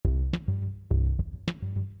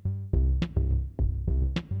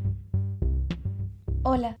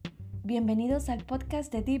Hola, bienvenidos al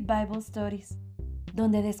podcast de Deep Bible Stories,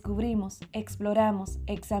 donde descubrimos, exploramos,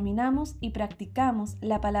 examinamos y practicamos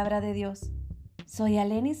la palabra de Dios. Soy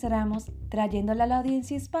Alenis Ramos, trayéndole a la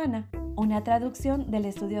audiencia hispana una traducción del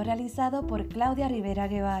estudio realizado por Claudia Rivera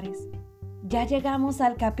Guevares. Ya llegamos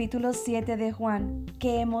al capítulo 7 de Juan.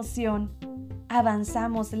 ¡Qué emoción!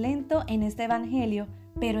 Avanzamos lento en este evangelio,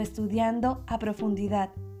 pero estudiando a profundidad.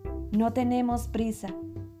 No tenemos prisa.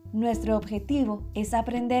 Nuestro objetivo es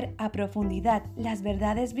aprender a profundidad las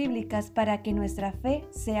verdades bíblicas para que nuestra fe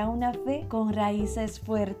sea una fe con raíces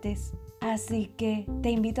fuertes. Así que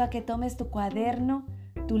te invito a que tomes tu cuaderno,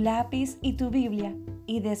 tu lápiz y tu Biblia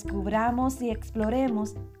y descubramos y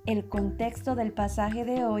exploremos el contexto del pasaje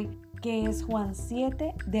de hoy, que es Juan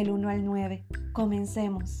 7 del 1 al 9.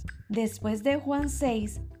 Comencemos. Después de Juan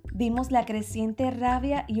 6, vimos la creciente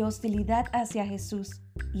rabia y hostilidad hacia Jesús.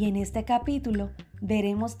 Y en este capítulo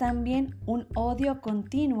veremos también un odio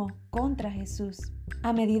continuo contra Jesús.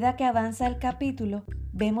 A medida que avanza el capítulo,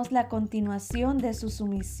 vemos la continuación de su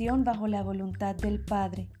sumisión bajo la voluntad del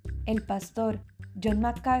Padre. El pastor John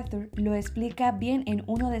MacArthur lo explica bien en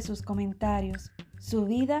uno de sus comentarios. Su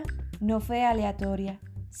vida no fue aleatoria,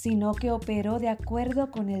 sino que operó de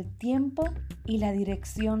acuerdo con el tiempo y la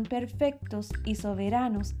dirección perfectos y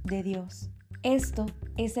soberanos de Dios. Esto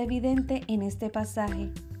es evidente en este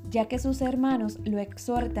pasaje, ya que sus hermanos lo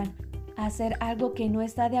exhortan a hacer algo que no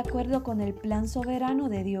está de acuerdo con el plan soberano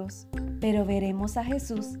de Dios. Pero veremos a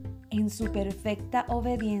Jesús, en su perfecta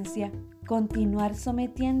obediencia, continuar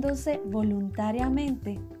sometiéndose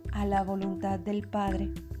voluntariamente a la voluntad del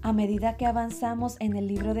Padre. A medida que avanzamos en el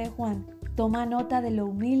libro de Juan, toma nota de lo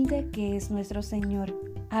humilde que es nuestro Señor.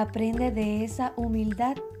 Aprende de esa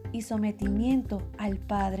humildad y sometimiento al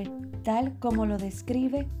Padre, tal como lo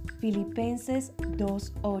describe Filipenses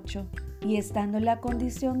 2:8. Y estando en la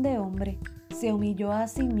condición de hombre, se humilló a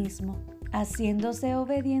sí mismo, haciéndose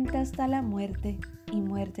obediente hasta la muerte y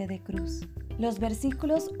muerte de cruz. Los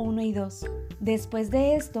versículos 1 y 2. Después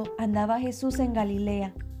de esto andaba Jesús en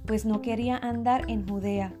Galilea, pues no quería andar en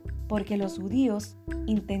Judea, porque los judíos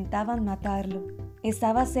intentaban matarlo.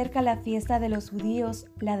 Estaba cerca la fiesta de los judíos,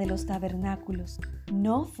 la de los tabernáculos.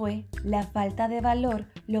 No fue la falta de valor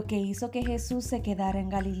lo que hizo que Jesús se quedara en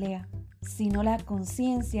Galilea, sino la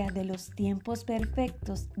conciencia de los tiempos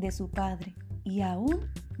perfectos de su Padre. Y aún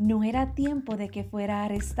no era tiempo de que fuera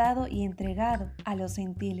arrestado y entregado a los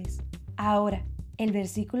gentiles. Ahora, el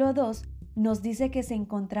versículo 2 nos dice que se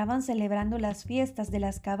encontraban celebrando las fiestas de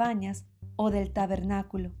las cabañas o del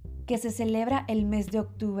tabernáculo, que se celebra el mes de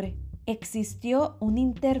octubre. Existió un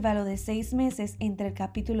intervalo de 6 meses entre el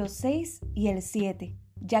capítulo 6 y el 7,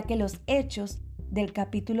 ya que los hechos del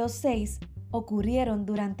capítulo 6 ocurrieron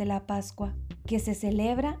durante la Pascua, que se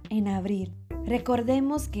celebra en abril.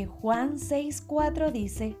 Recordemos que Juan 6:4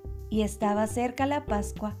 dice: y estaba cerca la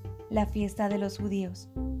Pascua, la fiesta de los judíos.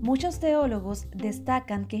 Muchos teólogos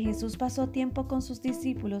destacan que Jesús pasó tiempo con sus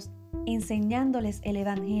discípulos enseñándoles el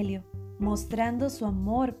Evangelio, mostrando su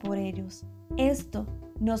amor por ellos. Esto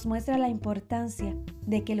nos muestra la importancia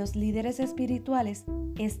de que los líderes espirituales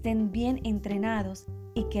estén bien entrenados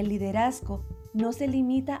y que el liderazgo no se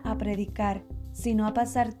limita a predicar, sino a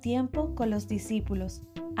pasar tiempo con los discípulos,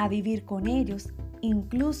 a vivir con ellos,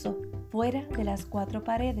 incluso fuera de las 4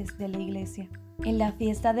 paredes de la iglesia. En la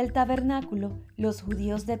fiesta del tabernáculo, los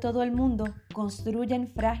judíos de todo el mundo construyen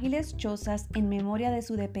frágiles chozas en memoria de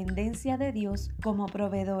su dependencia de Dios como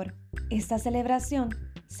proveedor. Esta celebración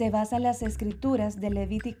se basa en las escrituras de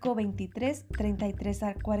Levítico 23, 33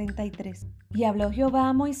 al 43. Y habló Jehová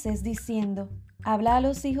a Moisés diciendo: habla a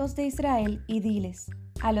los hijos de Israel y diles: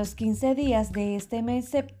 a los 15 días de este mes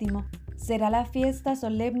séptimo será la fiesta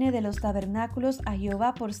solemne de los tabernáculos a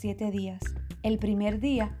Jehová por 7 días. El primer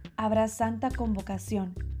día habrá santa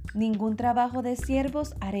convocación. Ningún trabajo de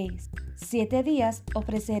siervos haréis. 7 días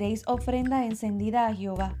ofreceréis ofrenda encendida a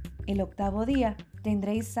Jehová. El octavo día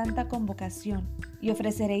tendréis santa convocación y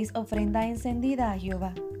ofreceréis ofrenda encendida a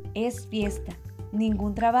Jehová. Es fiesta.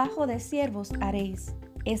 Ningún trabajo de siervos haréis.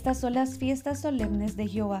 Estas son las fiestas solemnes de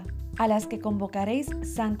Jehová, a las que convocaréis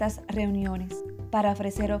santas reuniones, para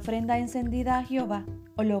ofrecer ofrenda encendida a Jehová,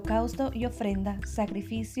 holocausto y ofrenda,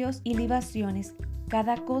 sacrificios y libaciones,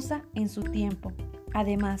 cada cosa en su tiempo.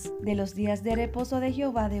 Además de los días de reposo de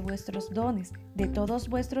Jehová, de vuestros dones, de todos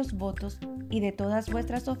vuestros votos y de todas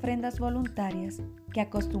vuestras ofrendas voluntarias que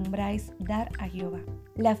acostumbráis dar a Jehová.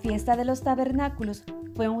 La fiesta de los tabernáculos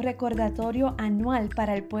fue un recordatorio anual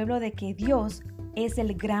para el pueblo de que Dios es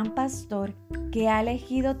el gran pastor que ha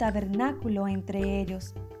elegido tabernáculo entre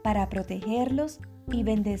ellos para protegerlos y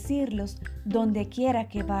bendecirlos donde quiera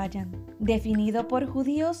que vayan. Definido por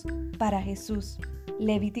judíos para Jesús.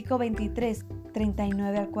 Levítico 23,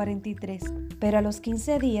 39 al 43. Pero a los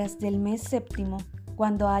 15 días del mes séptimo,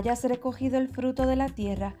 cuando hayas recogido el fruto de la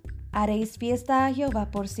tierra, haréis fiesta a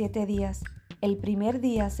Jehová por 7 días. El primer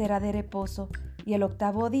día será de reposo, y el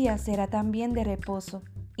octavo día será también de reposo.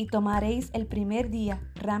 Y tomaréis el primer día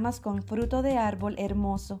ramas con fruto de árbol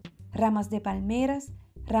hermoso, ramas de palmeras,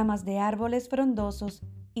 ramas de árboles frondosos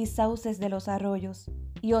y sauces de los arroyos.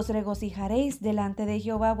 Y os regocijaréis delante de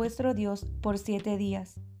Jehová vuestro Dios por 7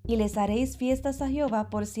 días. Y les haréis fiestas a Jehová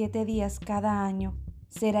por 7 días cada año.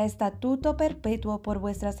 Será estatuto perpetuo por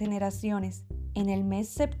vuestras generaciones. En el mes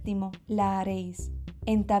séptimo la haréis.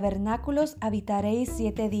 En tabernáculos habitaréis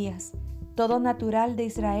 7 días. Todo natural de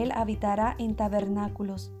Israel habitará en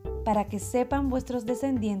tabernáculos, para que sepan vuestros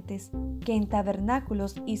descendientes que en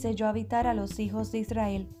tabernáculos hice yo habitar a los hijos de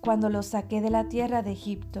Israel cuando los saqué de la tierra de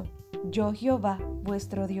Egipto. Yo Jehová,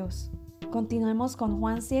 vuestro Dios. Continuemos con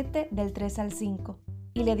Juan 7, del 3 al 5.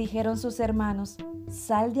 Y le dijeron sus hermanos: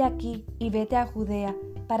 Sal de aquí y vete a Judea,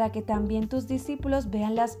 para que también tus discípulos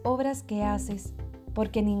vean las obras que haces,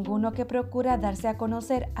 porque ninguno que procura darse a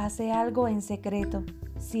conocer hace algo en secreto.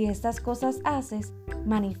 Si estas cosas haces,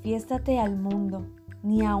 manifiéstate al mundo.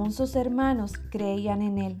 Ni aun sus hermanos creían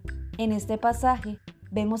en él. En este pasaje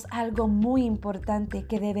vemos algo muy importante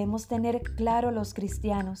que debemos tener claro los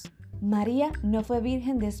cristianos. María no fue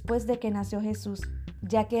virgen después de que nació Jesús,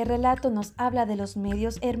 ya que el relato nos habla de los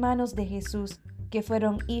medios hermanos de Jesús, que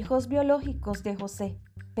fueron hijos biológicos de José.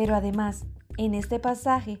 Pero además, en este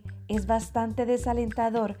pasaje es bastante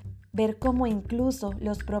desalentador ver cómo incluso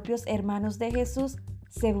los propios hermanos de Jesús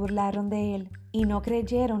se burlaron de él y no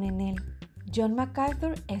creyeron en él. John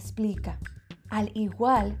MacArthur explica: al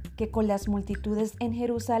igual que con las multitudes en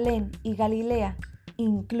Jerusalén y Galilea,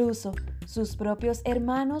 incluso sus propios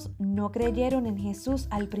hermanos no creyeron en Jesús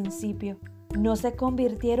al principio. No se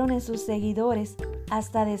convirtieron en sus seguidores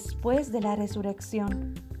hasta después de la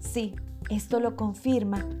resurrección. Sí, esto lo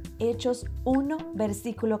confirma Hechos 1,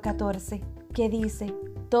 versículo 14, que dice: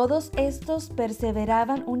 todos estos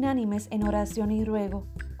perseveraban unánimes en oración y ruego,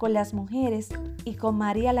 con las mujeres y con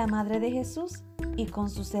María la madre de Jesús y con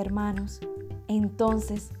sus hermanos.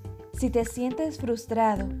 Entonces, si te sientes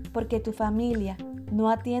frustrado porque tu familia no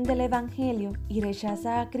atiende el Evangelio y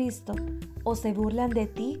rechaza a Cristo, o se burlan de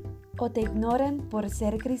ti, o te ignoran por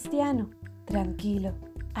ser cristiano, tranquilo,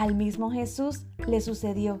 al mismo Jesús le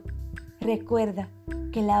sucedió. Recuerda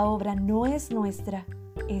que la obra no es nuestra,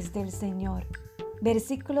 es del Señor.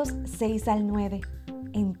 Versículos 6 al 9.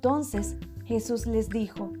 Entonces Jesús les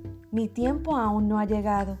dijo: mi tiempo aún no ha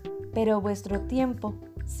llegado, pero vuestro tiempo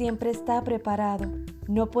siempre está preparado.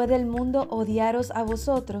 No puede el mundo odiaros a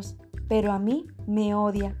vosotros, pero a mí me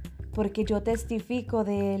odia, porque yo testifico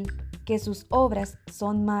de él, que sus obras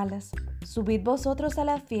son malas. Subid vosotros a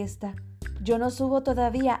la fiesta. Yo no subo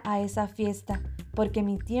todavía a esa fiesta, porque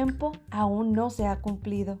mi tiempo aún no se ha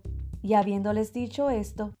cumplido. Y habiéndoles dicho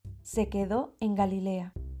esto, se quedó en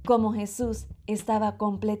Galilea. Como Jesús estaba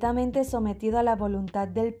completamente sometido a la voluntad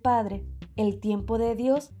del Padre, el tiempo de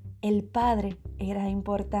Dios, el Padre, era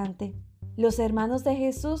importante. Los hermanos de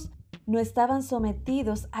Jesús no estaban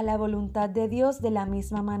sometidos a la voluntad de Dios de la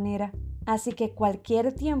misma manera, así que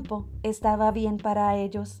cualquier tiempo estaba bien para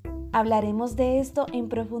ellos. Hablaremos de esto en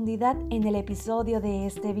profundidad en el episodio de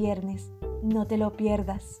este viernes. No te lo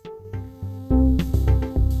pierdas.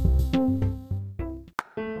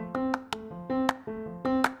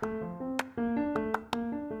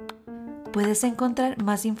 Puedes encontrar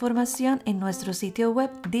más información en nuestro sitio web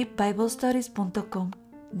deepbiblestories.com,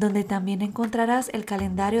 donde también encontrarás el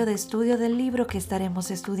calendario de estudio del libro que estaremos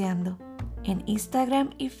estudiando. En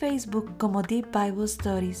Instagram y Facebook como Deep Bible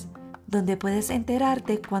Stories, donde puedes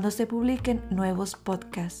enterarte cuando se publiquen nuevos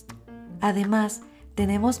podcasts. Además,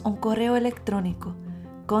 tenemos un correo electrónico,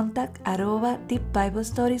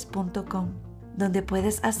 contact@deepbiblestories.com, donde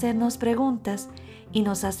puedes hacernos preguntas y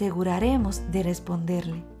nos aseguraremos de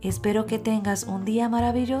responderle. Espero que tengas un día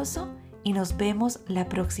maravilloso y nos vemos la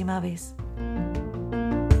próxima vez.